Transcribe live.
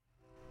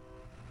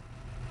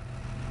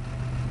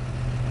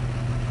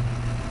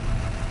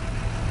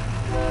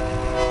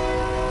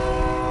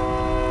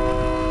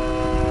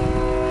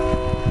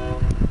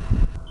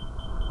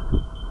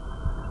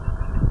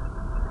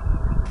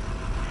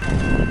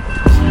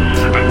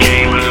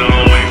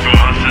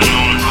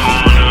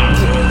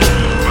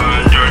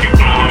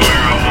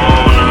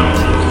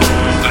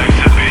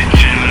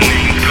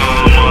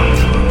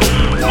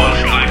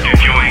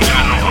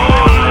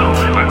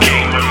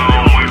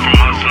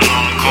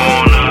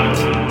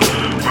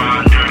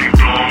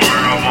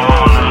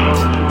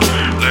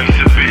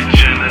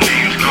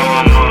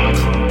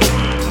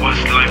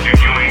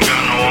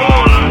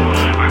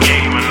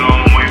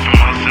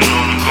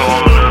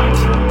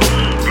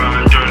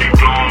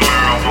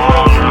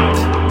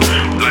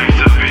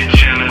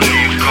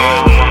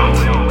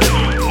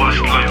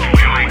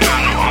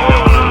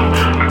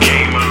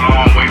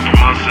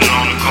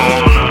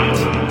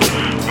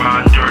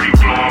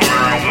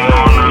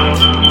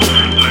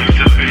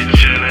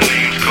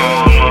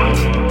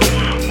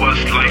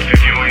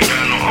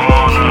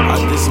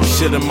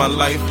shit in my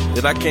life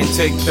that I can't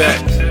take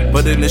back.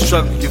 But in the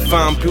struggle you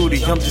find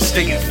beauty, I'm just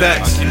stating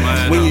facts.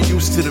 When you're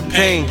used to the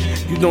pain,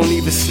 you don't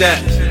even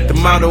snap. The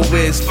motto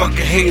is fuck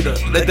a hater,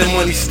 let that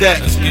money stack.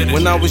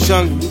 When I was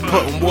younger, we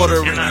putting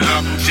water in our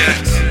Apple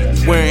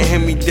Jacks. Wearing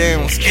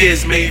hand-me-downs,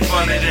 kids made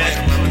fun of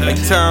that. Like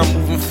time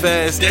moving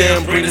fast,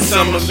 damn, bring the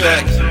summer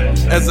back.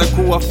 As I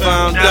grew, I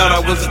found out I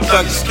was a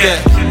thuggish cat.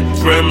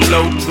 Brim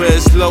low,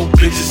 dress low,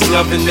 bitches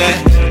loving that.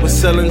 Was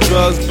selling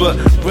drugs, but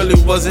really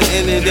wasn't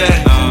into that.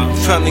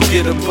 Trying to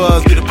get a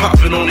buzz, get it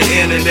poppin' on the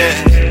internet.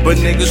 But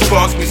niggas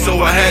crossed me, so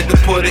I had to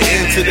put an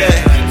end to that.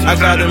 I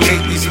gotta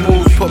make these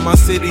moves, put my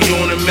city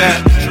on the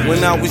map.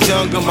 When I was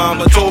younger,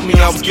 mama told me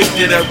I was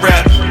gifted at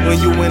rap. When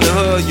you in the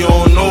hood, you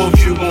don't know if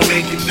you gon'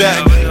 make it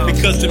back.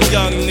 Because them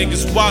young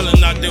niggas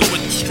wildin' out there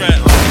with the strap.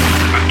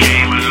 I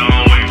came a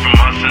long way from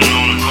hustling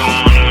on the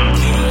corner.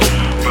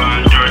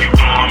 Riding dirty,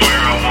 blowing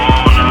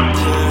marijuana.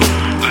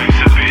 Life's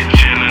a bitch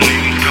and the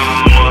niggas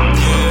karma.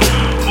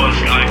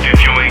 What's life if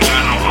you ain't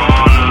got no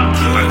honor?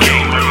 I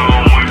came a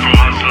long way from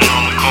hustling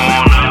on the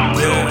corner.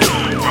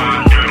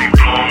 Riding dirty,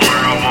 blowing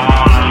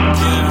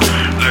marijuana.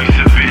 Life's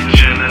a bitch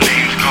and the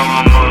niggas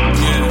karma.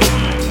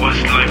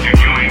 What's life if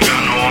you ain't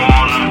got no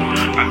honor?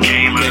 I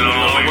came a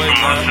long way from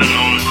hustling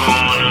on the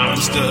corner.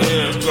 Still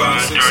here,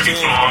 Riding dirty,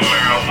 blowing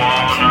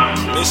marijuana.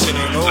 this shit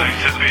ain't over.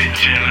 Life's a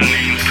bitch and the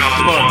niggas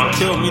Come on, karma.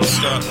 kill me to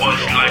stop.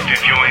 What's life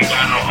if you ain't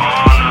got no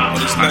honor?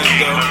 But it's I nice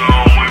came though. a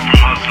long way from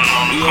hustling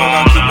on the We all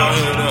gotta keep our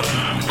corner. head up.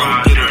 We gonna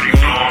Riding get it.